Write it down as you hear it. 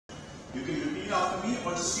repeat after me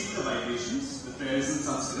or just feel the vibrations. The prayer is in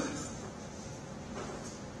Sanskrit.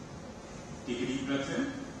 Take a deep breath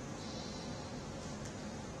in.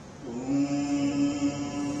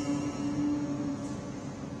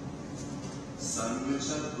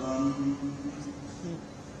 Sanvichadvam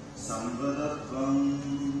Samvadatvam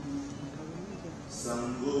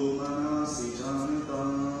Sambho Manasi Janita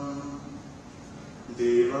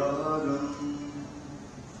Devagam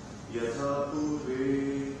Yatha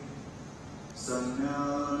Purve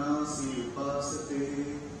Samyanasi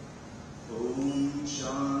Upasate Om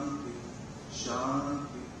Shanti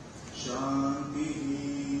Shanti Shanti.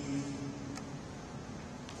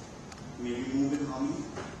 Maybe move in harmony.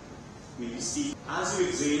 Maybe speak. As you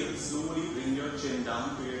exhale, slowly bring your chin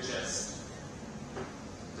down to your chest.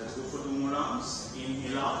 Let's go for 2 more rounds.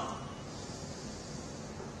 Inhale out.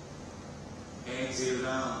 Exhale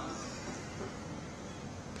down.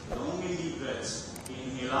 Long and deep breaths.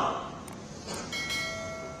 Inhale out.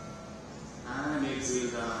 And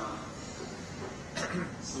exhale down.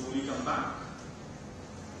 Slowly come back.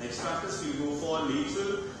 Next practice, we'll go for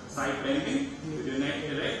lateral side bending with your neck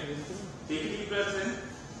erect. Take a deep breath in.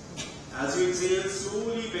 As you exhale,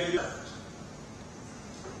 slowly bend left.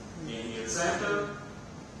 Inhale center.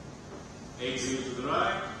 Exhale to the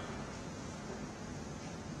right.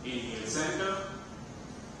 Inhale center.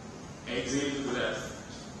 Exhale to the left.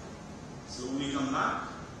 Slowly come back.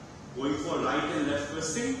 Going for right and left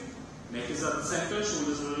twisting. Neck is at the center,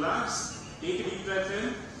 shoulders will relax. Take a deep breath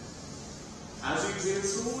in. As you exhale,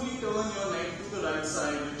 slowly turn your neck to the right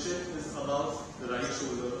side. Your chin is above the right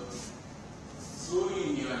shoulder. Slowly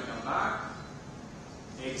inhale and come back.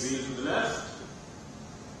 Exhale to the left.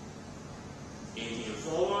 Inhale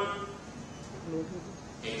forward.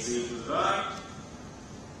 Exhale to the right.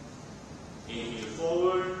 Inhale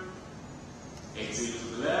forward. Exhale to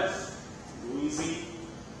the left. Go easy.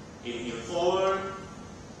 Inhale forward.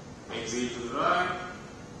 Exhale to the right.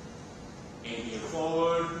 Inhale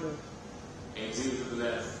forward. Exhale to the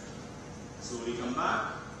left. Slowly come back.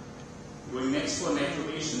 Going next for neck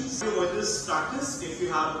rotations. Avoid this practice if you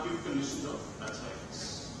have acute conditions of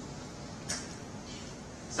arthritis.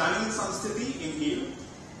 Standing in Samsthiti, inhale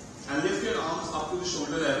and lift your arms up to the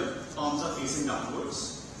shoulder level. Palms are facing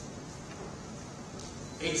downwards.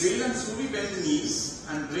 Exhale and slowly bend the knees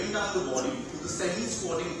and bring down the body to the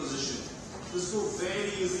semi-squatting position. Just go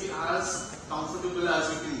very easy, as comfortable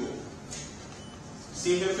as you can go.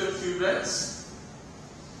 Stay here for a few breaths.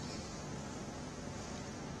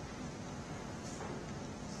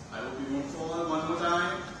 I hope you won't fall. One more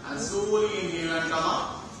time. And slowly inhale and come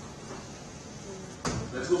up.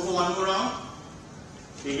 Let's go for 1 more round.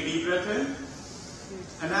 Take a deep breath in.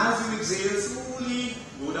 And as you exhale, slowly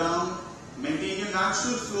go down. Maintain your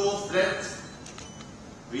natural flow of breath.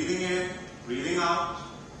 Breathing in, breathing out.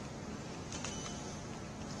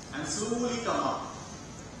 And slowly come up.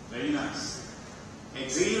 Very nice.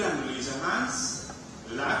 Exhale and release your hands.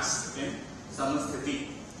 Relax in Samasthiti.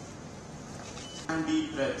 And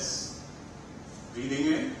deep breaths. Breathing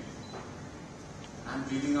in and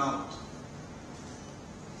breathing out.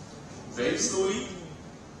 Very slowly,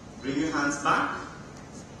 bring your hands back.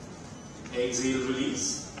 Exhale,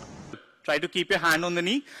 release. Try to keep your hand on the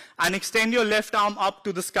knee and extend your left arm up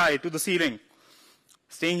to the sky, to the ceiling.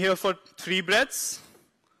 Staying here for 3 breaths.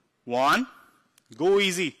 1. Go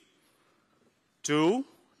easy. 2.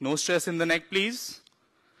 No stress in the neck, please.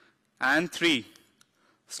 And 3.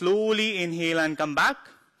 Slowly inhale and come back.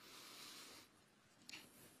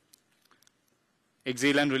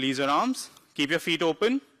 Exhale and release your arms. Keep your feet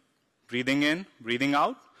open. Breathing in, breathing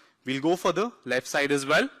out. We'll go for the left side as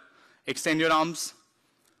well. Extend your arms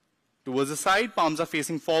towards the side. Palms are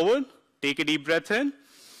facing forward. Take a deep breath in.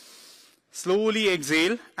 Slowly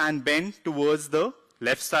exhale and bend towards the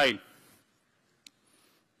left side.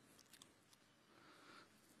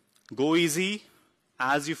 Go easy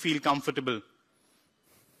as you feel comfortable.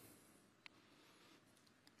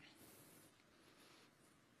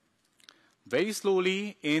 Very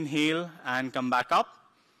slowly inhale and come back up.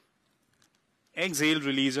 Exhale,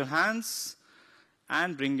 release your hands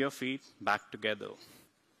and bring your feet back together.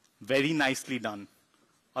 Very nicely done.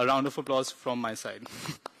 A round of applause from my side.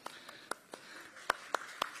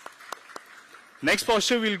 Next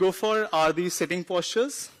posture we'll go for are the sitting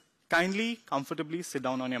postures. Kindly, comfortably sit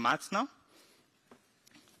down on your mats now.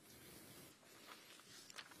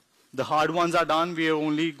 The hard ones are done. We are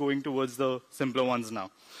only going towards the simpler ones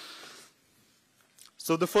now.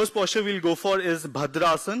 So the first posture we'll go for is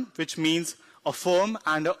Bhadrasana, which means a firm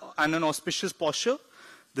and an auspicious posture.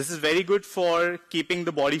 This is very good for keeping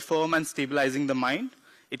the body firm and stabilizing the mind.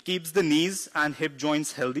 It keeps the knees and hip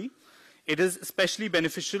joints healthy. It is especially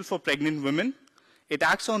beneficial for pregnant women. It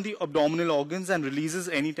acts on the abdominal organs and releases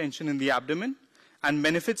any tension in the abdomen, and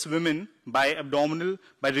benefits women by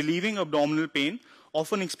relieving abdominal pain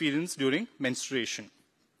often experienced during menstruation.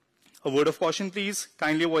 A word of caution, please.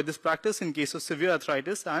 Kindly avoid this practice in case of severe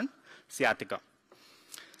arthritis and sciatica.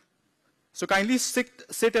 So kindly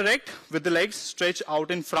sit erect with the legs stretched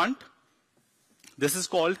out in front. This is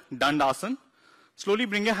called Dandasana. Slowly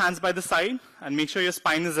bring your hands by the side and make sure your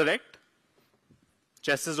spine is erect.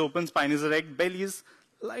 Chest is open, spine is erect, belly is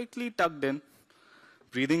lightly tucked in.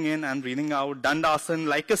 Breathing in and breathing out. Dandasana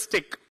like a stick.